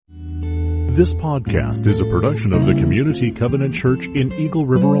This podcast is a production of the Community Covenant Church in Eagle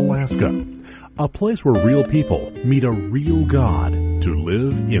River, Alaska. A place where real people meet a real God to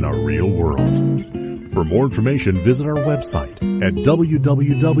live in a real world. For more information, visit our website at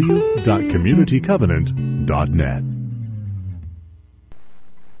www.communitycovenant.net.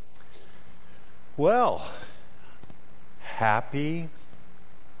 Well, happy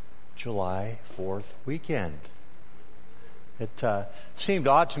July 4th weekend. It seemed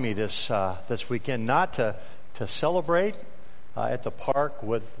odd to me this weekend not to celebrate at the park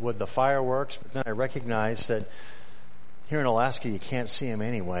with the fireworks, but then I recognized that here in Alaska you can't see them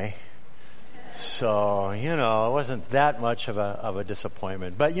anyway. So, it wasn't that much of a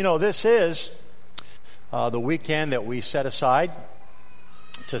disappointment. But, this is the weekend that we set aside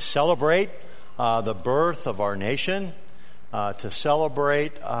to celebrate the birth of our nation, to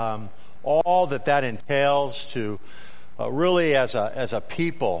celebrate all that entails, to really as a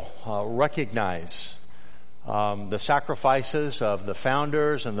people recognize the sacrifices of the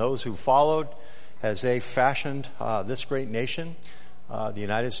founders and those who followed as they fashioned this great nation, the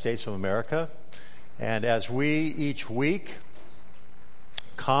United States of America. And as we each week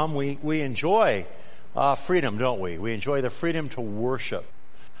come, we enjoy freedom, don't we? We enjoy the freedom to worship,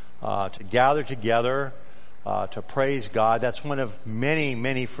 to gather together, to praise God. That's one of many,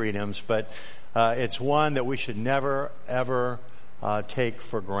 many freedoms, but it's one that we should never, ever take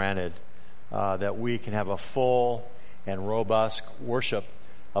for granted, that we can have a full and robust worship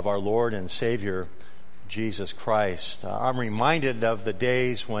of our Lord and Savior, Jesus Christ. I'm reminded of the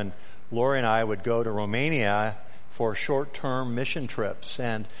days when Lori and I would go to Romania for short-term mission trips,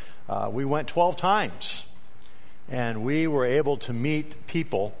 and we went 12 times, and we were able to meet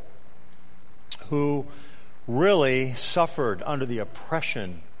people who really suffered under the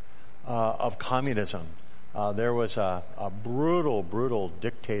oppression of communism. There was a brutal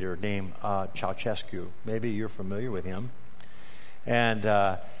dictator named Ceausescu. Maybe you're familiar with him. And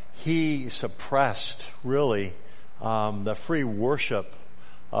he suppressed really the free worship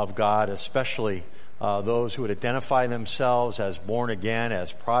of God, especially those who would identify themselves as born again,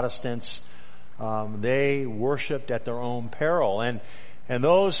 as Protestants. They worshipped at their own peril. And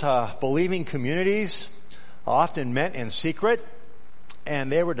those believing communities often met in secret,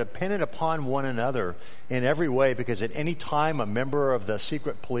 and they were dependent upon one another in every way, because at any time a member of the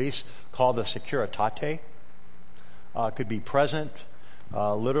secret police called the Securitate could be present.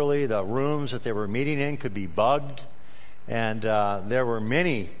 Literally, the rooms that they were meeting in could be bugged, and there were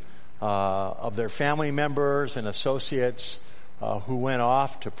many of their family members and associates who went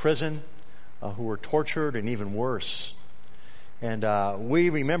off to prison, who were tortured, and even worse. And we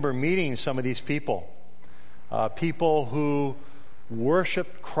remember meeting some of these people, people who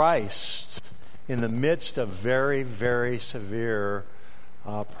worshiped Christ in the midst of very, very severe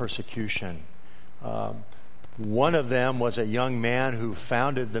persecution. One of them was a young man who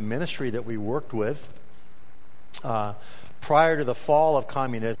founded the ministry that we worked with. Prior to the fall of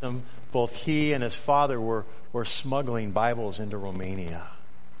communism, both he and his father were smuggling Bibles into Romania.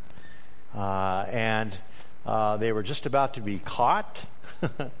 And they were just about to be caught,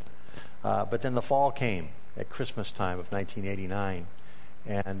 but then the fall came at Christmas time of 1989,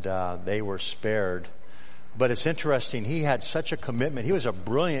 and they were spared. But it's interesting, he had such a commitment. He was a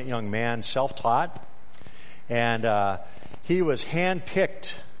brilliant young man, self-taught, and he was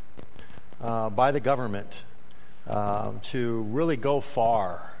handpicked by the government to really go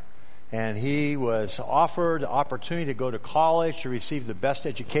far. And he was offered the opportunity to go to college, to receive the best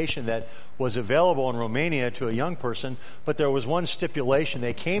education that was available in Romania to a young person. But there was one stipulation.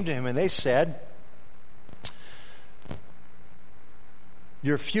 They came to him and they said,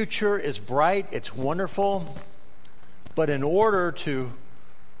 "Your future is bright, it's wonderful, but in order to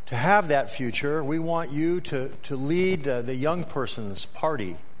have that future, we want you to lead the young person's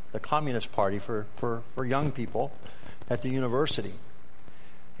party, the Communist Party for young people at the university.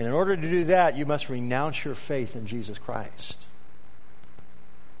 And in order to do that, you must renounce your faith in Jesus Christ."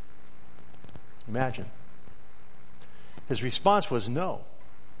 Imagine. His response was, "No,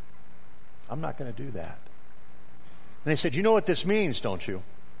 I'm not going to do that." And they said, "You know what this means, don't you?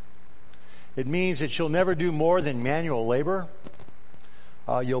 It means that you'll never do more than manual labor.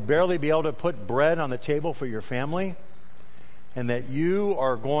 You'll barely be able to put bread on the table for your family, and that you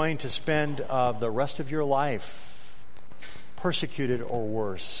are going to spend the rest of your life persecuted or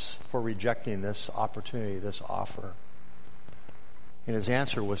worse for rejecting this opportunity, this offer." And his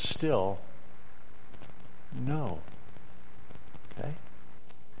answer was still no. Okay?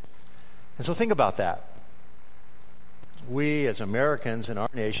 And so think about that. We as Americans in our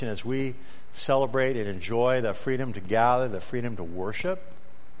nation, as we celebrate and enjoy the freedom to gather, the freedom to worship,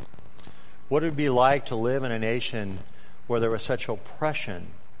 what it would be like to live in a nation where there was such oppression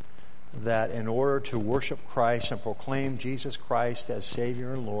that in order to worship Christ and proclaim Jesus Christ as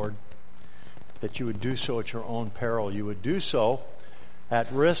Savior and Lord, that you would do so at your own peril. You would do so at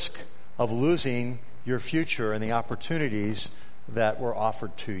risk of losing your future and the opportunities that were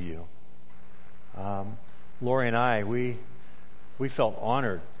offered to you. Lori and I, we felt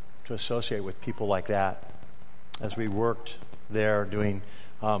honored to associate with people like that as we worked there doing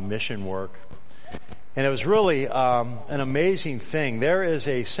mission work. And it was really an amazing thing. There is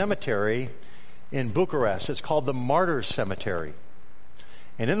a cemetery in Bucharest. It's called the Martyrs Cemetery.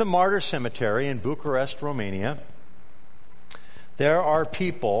 And in the Martyrs Cemetery in Bucharest, Romania, there are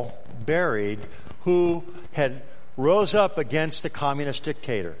people buried who had rose up against the communist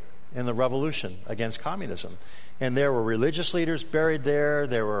dictator in the revolution against communism. And there were religious leaders buried there.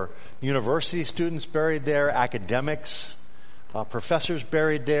 There were university students buried there, academics, professors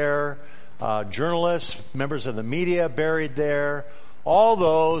buried there, journalists, members of the media buried there. All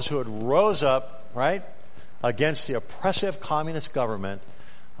those who had rose up, right, against the oppressive communist government,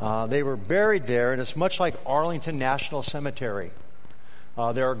 they were buried there, and it's much like Arlington National Cemetery.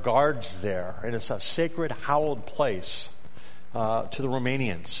 There are guards there, and it's a sacred, hallowed place to the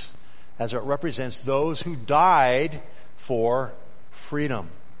Romanians, as it represents those who died for freedom.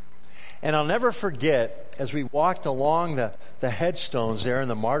 And I'll never forget, as we walked along the headstones there in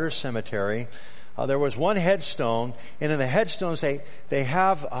the Martyrs Cemetery, there was one headstone, and in the headstones they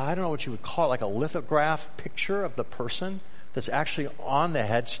have, I don't know what you would call it, like a lithograph picture of the person that's actually on the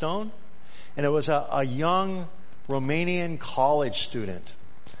headstone. And it was a young Romanian college student.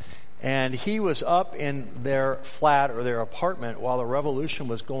 And he was up in their flat or their apartment while the revolution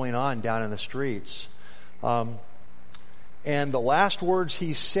was going on down in the streets. And the last words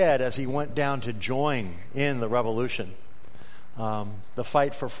he said as he went down to join in the revolution, the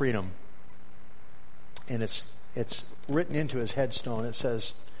fight for freedom. And it's written into his headstone. It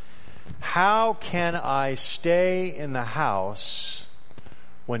says, "How can I stay in the house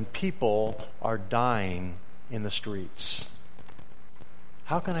when people are dying in the streets?"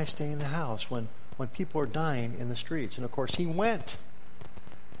 How can I stay in the house when people are dying in the streets? And of course he went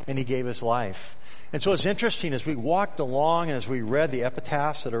and he gave his life. And so it's interesting as we walked along and as we read the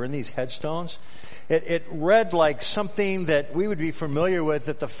epitaphs that are in these headstones, it read like something that we would be familiar with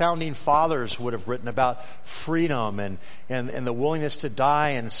that the founding fathers would have written about freedom and the willingness to die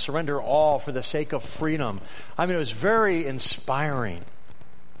and surrender all for the sake of freedom. I mean, it was very inspiring.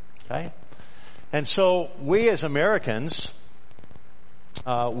 Okay? And so we as Americans,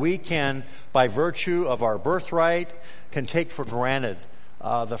 we can, by virtue of our birthright, can take for granted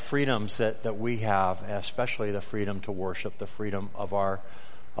the freedoms that we have, especially the freedom to worship, the freedom of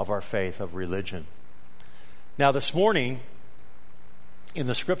our faith, of religion. Now this morning, in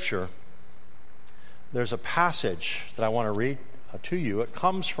the scripture, there's a passage that I want to read to you. It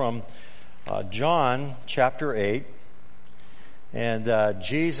comes from John chapter 8, and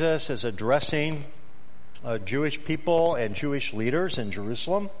Jesus is addressing Jewish people and Jewish leaders in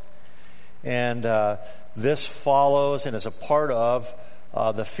Jerusalem. And this follows and is a part of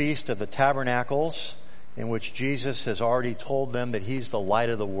the Feast of the Tabernacles, in which Jesus has already told them that He's the light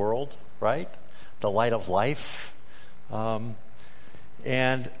of the world, right? The light of life.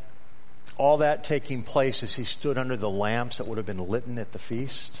 And all that taking place as He stood under the lamps that would have been lit at the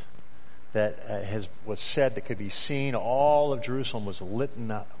feast, that was said that could be seen. All of Jerusalem was lit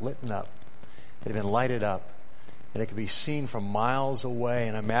up. It had been lighted up, and it could be seen from miles away.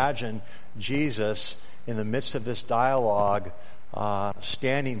 And imagine Jesus in the midst of this dialogue,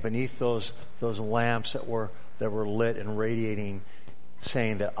 standing beneath those lamps that were lit and radiating,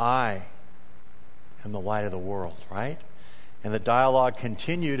 saying that I am the light of the world, right? And the dialogue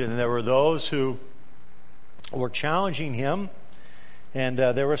continued, and there were those who were challenging Him, and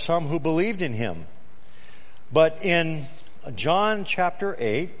there were some who believed in Him. But in John chapter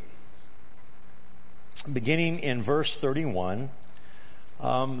 8, beginning in verse 31,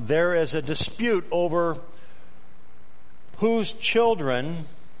 there is a dispute over whose children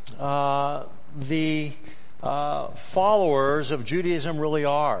the followers of Judaism really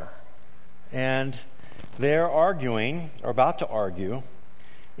are. And they're arguing, or about to argue.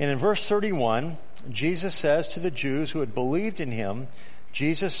 And in verse 31, Jesus says to the Jews who had believed in Him,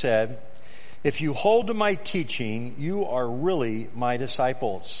 Jesus said, "If you hold to my teaching, you are really my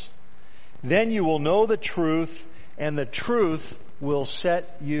disciples. Then you will know the truth, and the truth will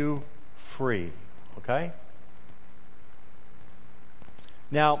set you free." Okay?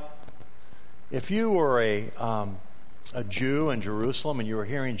 Now, if you were a Jew in Jerusalem and you were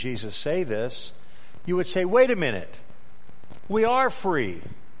hearing Jesus say this, you would say, wait a minute. We are free.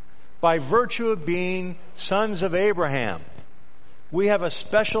 by virtue of being sons of Abraham, we have a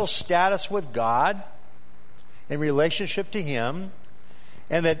special status with God in relationship to Him,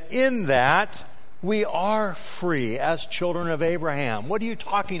 and that in that we are free as children of Abraham. What are you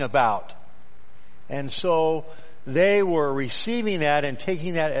talking about? And so they were receiving that and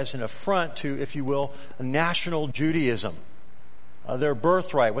taking that as an affront to, if you will, national Judaism. Their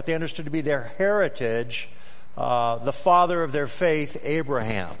birthright, what they understood to be their heritage, the father of their faith,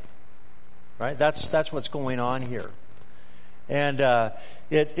 Abraham. Right? That's what's going on here. And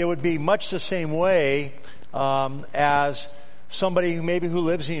it would be much the same way as somebody who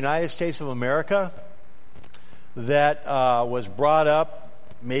lives in the United States of America that was brought up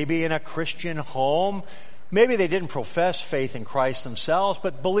maybe in a Christian home. Maybe they didn't profess faith in Christ themselves,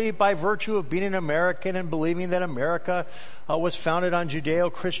 but believed by virtue of being an American and believing that America was founded on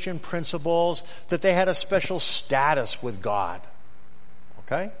Judeo-Christian principles, that they had a special status with God.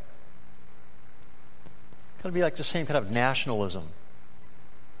 Okay? It's going to be like the same kind of nationalism.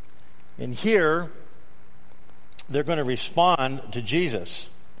 And here, they're going to respond to Jesus.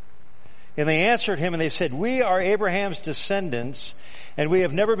 And they answered him and they said, "We are Abraham's descendants, and we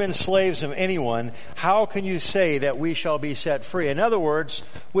have never been slaves of anyone. How can you say that we shall be set free?" In other words,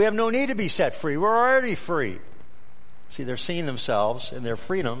 we have no need to be set free. We're already free. See, they're seeing themselves and their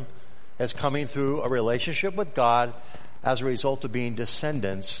freedom as coming through a relationship with God as a result of being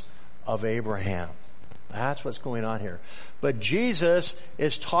descendants of Abraham. That's what's going on here. But Jesus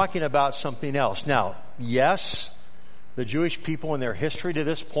is talking about something else. Now, yes, the Jewish people in their history to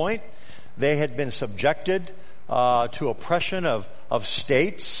this point, they had been subjected to oppression of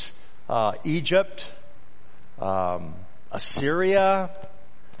states, Egypt, Assyria,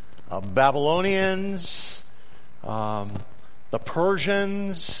 Babylonians, the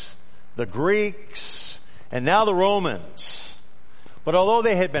Persians, the Greeks, and now the Romans. But although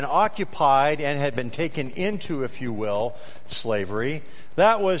they had been occupied and had been taken into, if you will, slavery,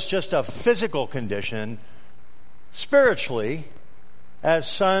 that was just a physical condition. Spiritually, as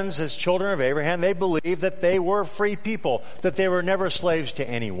sons, as children of Abraham, they believed that they were free people, that they were never slaves to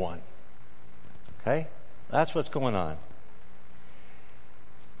anyone. Okay? That's what's going on.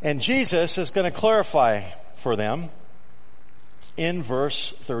 And Jesus is going to clarify for them in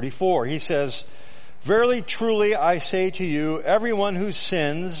verse 34. He says, "Verily, truly, I say to you, everyone who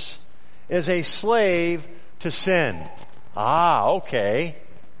sins is a slave to sin." Okay.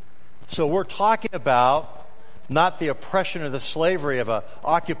 So we're talking about not the oppression or the slavery of an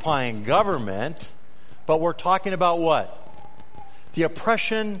occupying government, but we're talking about what? The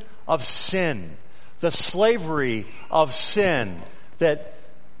oppression of sin. The slavery of sin that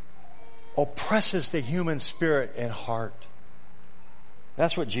oppresses the human spirit and heart.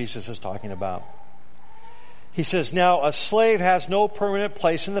 That's what Jesus is talking about. He says, "Now a slave has no permanent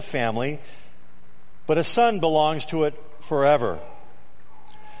place in the family, but a son belongs to it forever.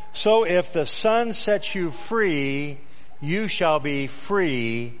 So if the Son sets you free, you shall be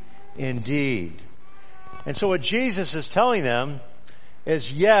free indeed." And so what Jesus is telling them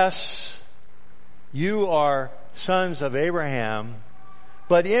is, yes, you are sons of Abraham,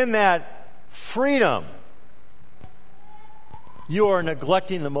 but in that freedom, you are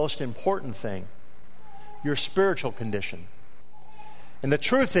neglecting the most important thing, your spiritual condition. And the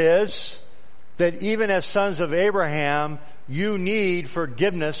truth is that even as sons of Abraham, you need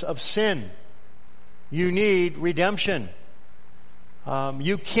forgiveness of sin. You need redemption.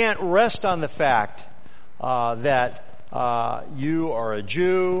 You can't rest on the fact that you are a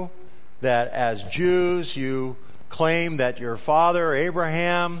Jew, that as Jews you claim that your father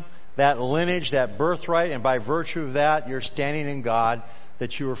Abraham, that lineage, that birthright, and by virtue of that you're standing in God,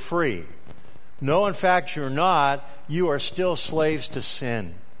 that you are free. No, in fact, you're not. You are still slaves to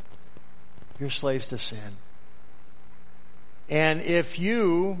sin. You're slaves to sin. And if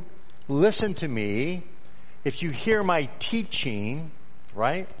you listen to me, if you hear my teaching,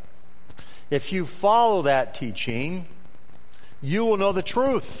 right? If you follow that teaching, you will know the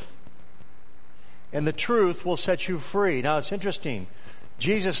truth. And the truth will set you free. Now it's interesting.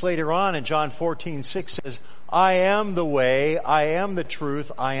 Jesus later on in John 14:6 says, "I am the way, I am the truth,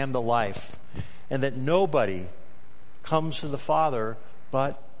 I am the life. And that nobody comes to the Father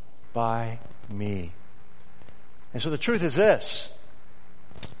but by me." And so the truth is this.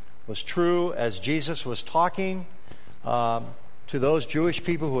 It was true as Jesus was talking to those Jewish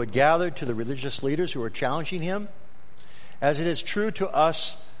people who had gathered, to the religious leaders who were challenging him, as it is true to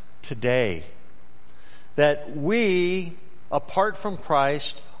us today, that we, apart from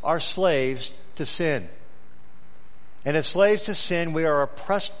Christ, are slaves to sin. And as slaves to sin, we are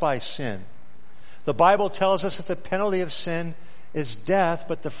oppressed by sin. The Bible tells us that the penalty of sin is death,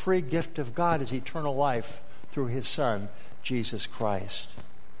 but the free gift of God is eternal life through His Son, Jesus Christ.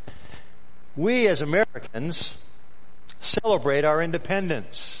 We as Americans celebrate our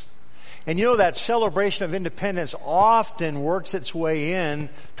independence. And you know that celebration of independence often works its way in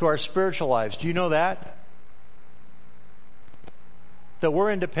to our spiritual lives. Do you know that? That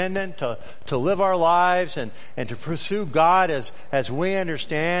we're independent to live our lives and to pursue God as we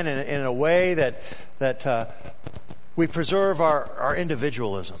understand in a way that we preserve our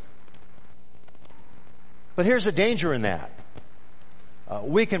individualism. But here's the danger in that.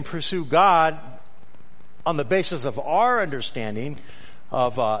 We can pursue God on the basis of our understanding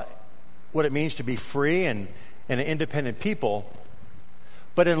of what it means to be free and an independent people.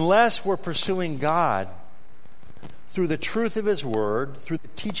 But unless we're pursuing God through the truth of His Word, through the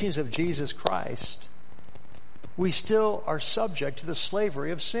teachings of Jesus Christ, we still are subject to the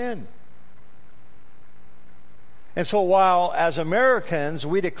slavery of sin. And so while as Americans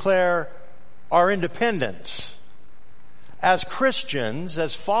we declare our independence, as Christians,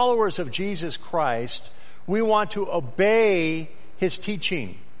 as followers of Jesus Christ, we want to obey His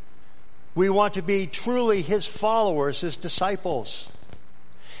teaching. We want to be truly His followers, His disciples.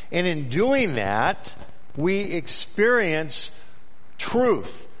 And in doing that, we experience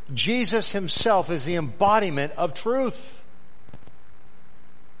truth. Jesus Himself is the embodiment of truth.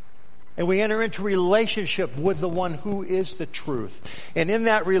 And we enter into relationship with the one who is the truth. And in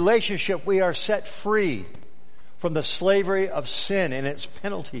that relationship, we are set free from the slavery of sin and its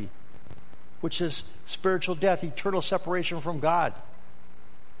penalty, which is spiritual death, eternal separation from God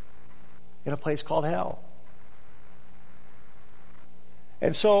in a place called hell.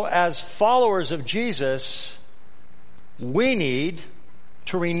 And so as followers of Jesus, we need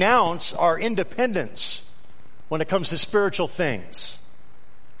to renounce our independence when it comes to spiritual things,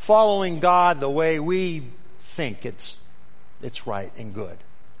 following God the way we think it's right and good.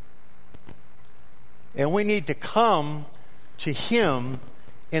 And we need to come to Him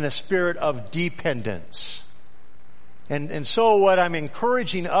in a spirit of dependence. And so what I'm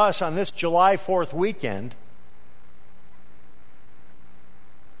encouraging us on this July 4th weekend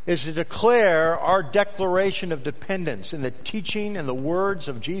is to declare our declaration of dependence in the teaching and the words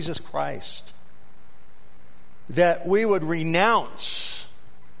of Jesus Christ. That we would renounce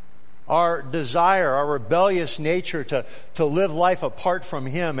our desire, our rebellious nature to live life apart from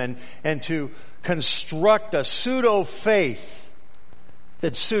Him and to construct a pseudo-faith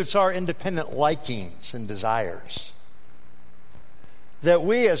that suits our independent likings and desires. That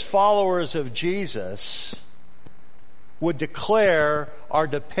we as followers of Jesus would declare our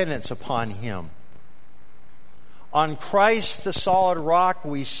dependence upon Him. On Christ, the solid rock,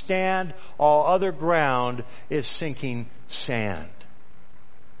 we stand. All other ground is sinking sand.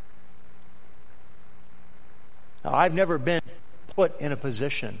 Now, I've never been put in a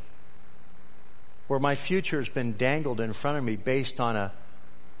position where my future has been dangled in front of me based on a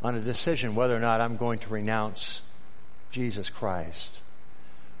decision whether or not I'm going to renounce Jesus Christ.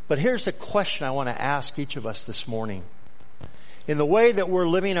 But here's the question I want to ask each of us this morning. In the way that we're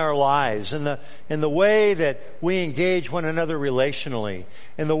living our lives, in the way that we engage one another relationally,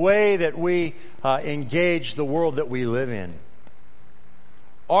 in the way that we engage the world that we live in,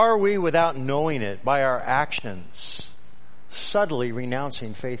 are we, without knowing it, by our actions, subtly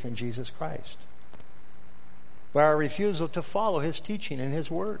renouncing faith in Jesus Christ? By our refusal to follow His teaching and His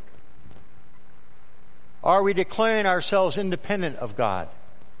Word? Are we declaring ourselves independent of God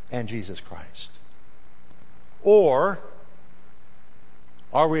and Jesus Christ? Or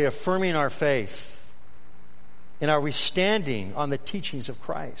are we affirming our faith? And are we standing on the teachings of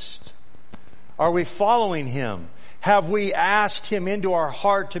Christ? Are we following Him? Have we asked Him into our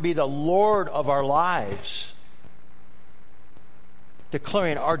heart to be the Lord of our lives?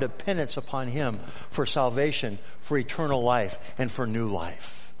 Declaring our dependence upon Him for salvation, for eternal life, and for new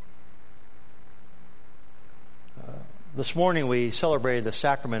life. This morning we celebrated the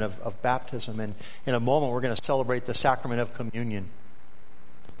sacrament of baptism, and in a moment we're going to celebrate the sacrament of communion.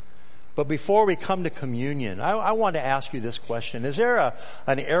 But before we come to communion, I want to ask you this question. Is there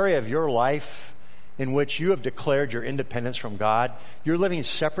an area of your life in which you have declared your independence from God? You're living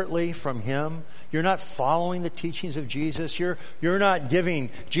separately from Him. You're not following the teachings of Jesus. You're not giving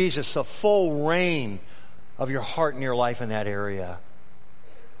Jesus a full reign of your heart and your life in that area.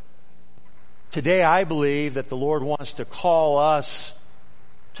 Today I believe that the Lord wants to call us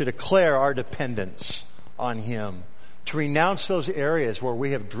to declare our dependence on Him, to renounce those areas where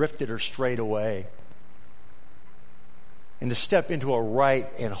we have drifted or strayed away, and to step into a right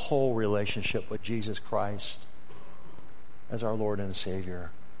and whole relationship with Jesus Christ as our Lord and Savior.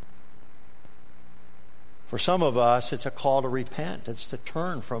 For some of us, it's a call to repent. It's to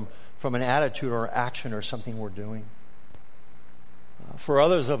turn from an attitude or action or something we're doing. For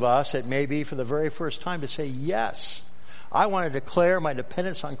others of us, it may be for the very first time to say, yes, I want to declare my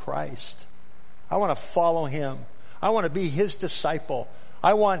dependence on Christ. I want to follow Him. I want to be His disciple.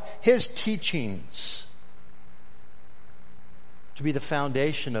 I want His teachings to be the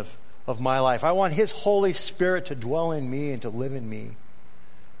foundation of my life. I want His Holy Spirit to dwell in me and to live in me,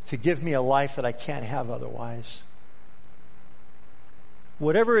 to give me a life that I can't have otherwise.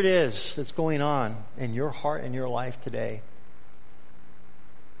 Whatever it is that's going on in your heart and your life today,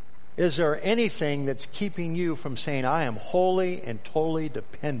 is there anything that's keeping you from saying, I am wholly and totally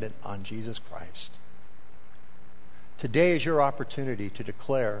dependent on Jesus Christ? Today is your opportunity to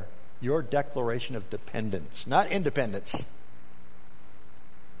declare your declaration of dependence, not independence.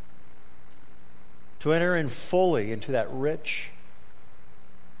 To enter in fully into that rich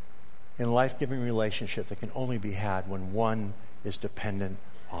and life-giving relationship that can only be had when one is dependent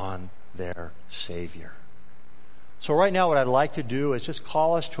on their Savior. So right now what I'd like to do is just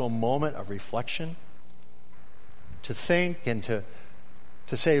call us to a moment of reflection, to think and to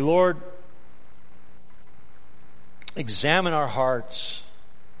say, Lord, examine our hearts.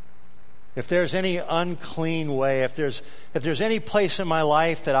 If there's any unclean way, if there's any place in my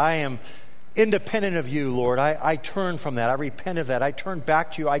life that I am independent of you, Lord, I turn from that. I repent of that. I turn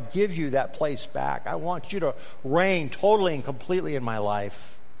back to you. I give you that place back. I want you to reign totally and completely in my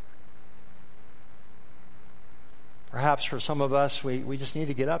life. Perhaps for some of us, we just need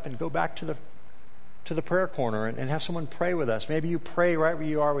to get up and go back to the prayer corner and have someone pray with us. Maybe you pray right where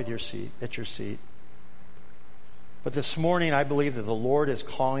you are at your seat. But this morning, I believe that the Lord is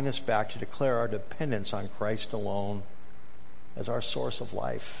calling us back to declare our dependence on Christ alone as our source of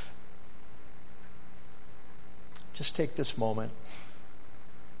life. Just take this moment.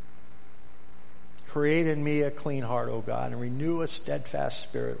 Create in me a clean heart, O God, and renew a steadfast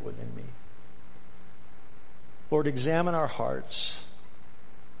spirit within me. Lord, examine our hearts.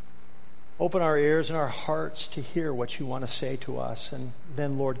 Open our ears and our hearts to hear what you want to say to us. And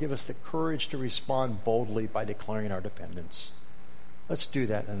then, Lord, give us the courage to respond boldly by declaring our dependence. Let's do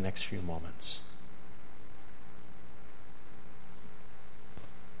that in the next few moments.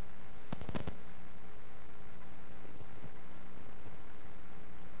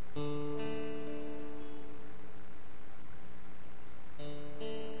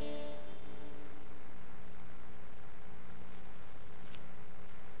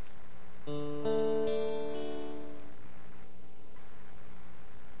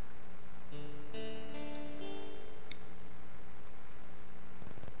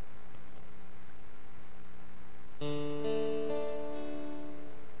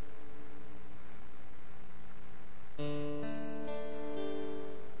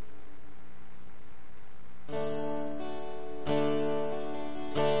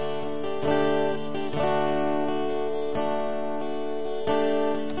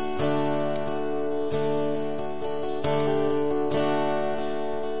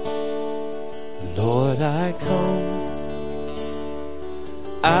 I come,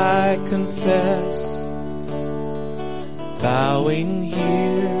 I confess, bowing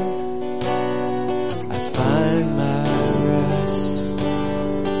here, I find my rest.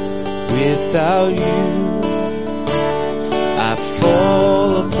 Without you, I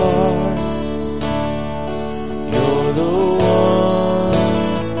fall apart. You're the one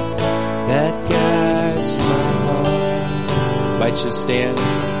that guides my heart. Might you stand?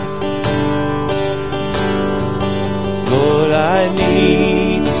 Lord, I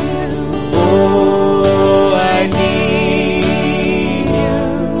need you. Oh, I need you.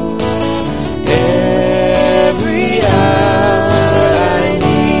 Every hour I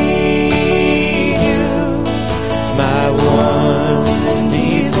need you. My one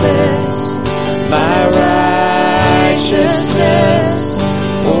defense, my righteousness.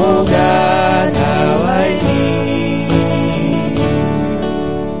 Oh God, how I need you.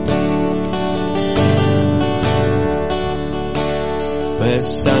 Where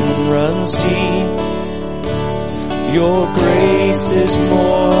sun runs deep, your grace is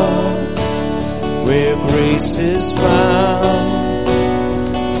more. Where grace is found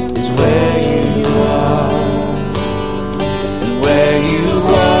is where you are. And where you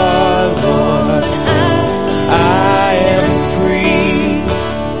are, Lord, I am free.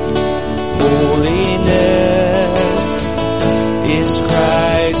 Holiness is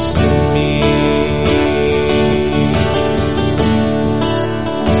Christ in me.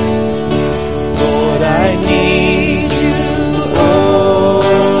 Lord, I need you.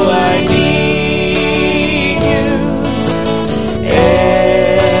 Oh, I need you.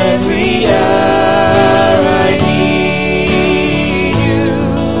 Every hour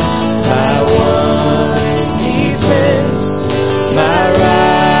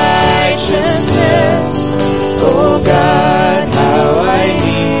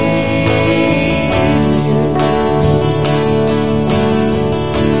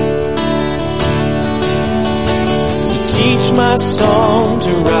teach my song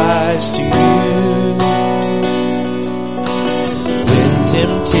to rise to you. When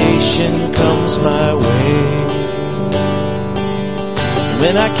temptation comes my way,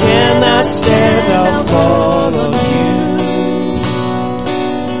 when I cannot stand, I'll follow you.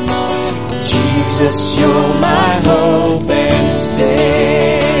 Jesus, you're my hope and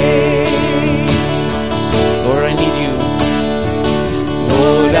stay. Lord, I need you.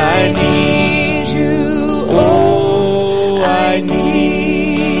 Lord, I need you. Oh, I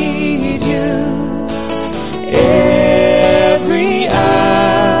need you. Every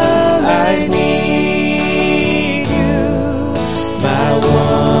hour I need you. My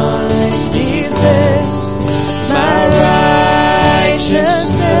one defense, my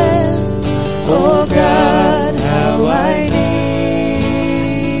righteousness. Oh God, how I need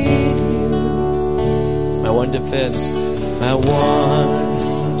you. My one defense, my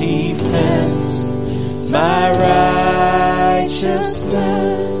one defense, my righteousness.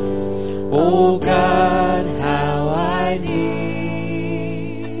 Oh God, how I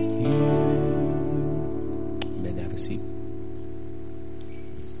need you. Amen. Have a seat.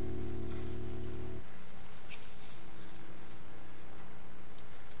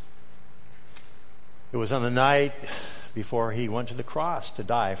 It was on the night before he went to the cross to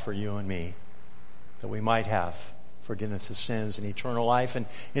die for you and me, that we might have forgiveness of sins and eternal life and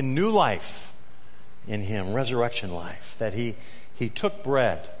in new life in him, resurrection life, that he took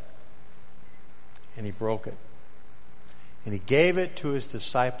bread and he broke it. And he gave it to his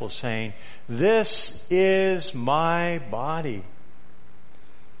disciples saying, "This is my body,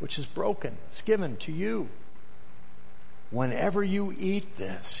 which is broken. It's given to you. Whenever you eat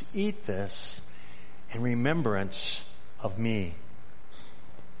this in remembrance of me."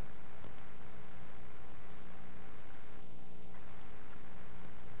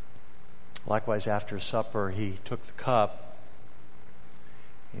 Likewise, after supper, he took the cup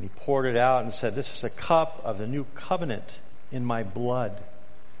and he poured it out and said, "This is a cup of the new covenant in my blood,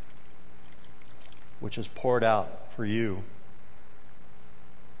 which is poured out for you.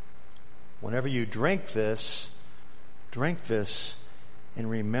 Whenever you drink this in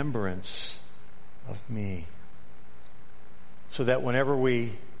remembrance of me." So that whenever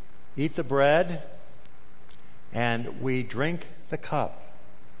we eat the bread and we drink the cup,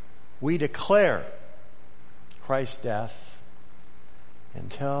 we declare Christ's death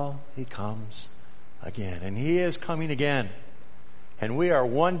until he comes again. And he is coming again. And we are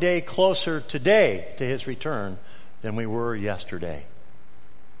one day closer today to his return than we were yesterday.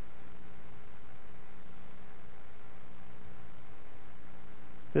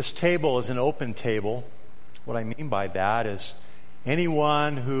 This table is an open table. What I mean by that is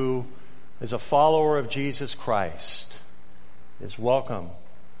anyone who is a follower of Jesus Christ is welcome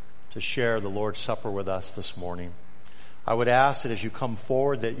to share the Lord's Supper with us this morning. I would ask that as you come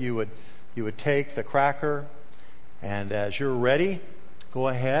forward that you would take the cracker, and as you're ready, go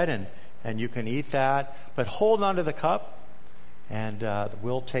ahead and you can eat that, but hold on to the cup and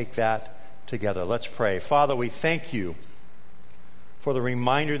we'll take that together. Let's pray. Father, we thank you for the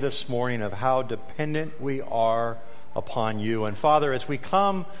reminder this morning of how dependent we are upon you. And Father, as we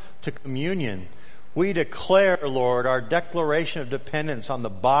come to communion, we declare, Lord, our declaration of dependence on the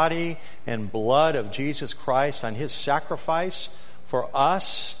body and blood of Jesus Christ, on his sacrifice for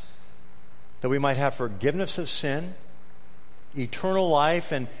us, that we might have forgiveness of sin, eternal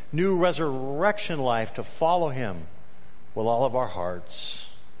life, and new resurrection life to follow him with all of our hearts.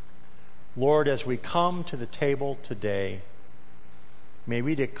 Lord, as we come to the table today, may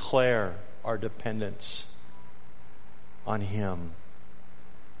we declare our dependence on him.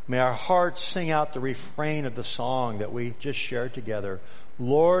 May our hearts sing out the refrain of the song that we just shared together.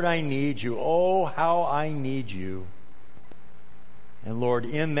 Lord, I need you. Oh, how I need you. And Lord,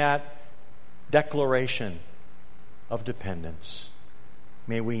 in that declaration of dependence,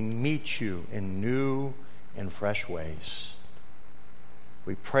 may we meet you in new and fresh ways.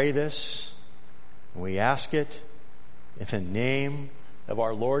 We pray this, and we ask it in the name of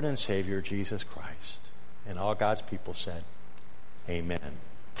our Lord and Savior, Jesus Christ. And all God's people said, amen.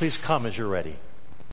 Please come as you're ready.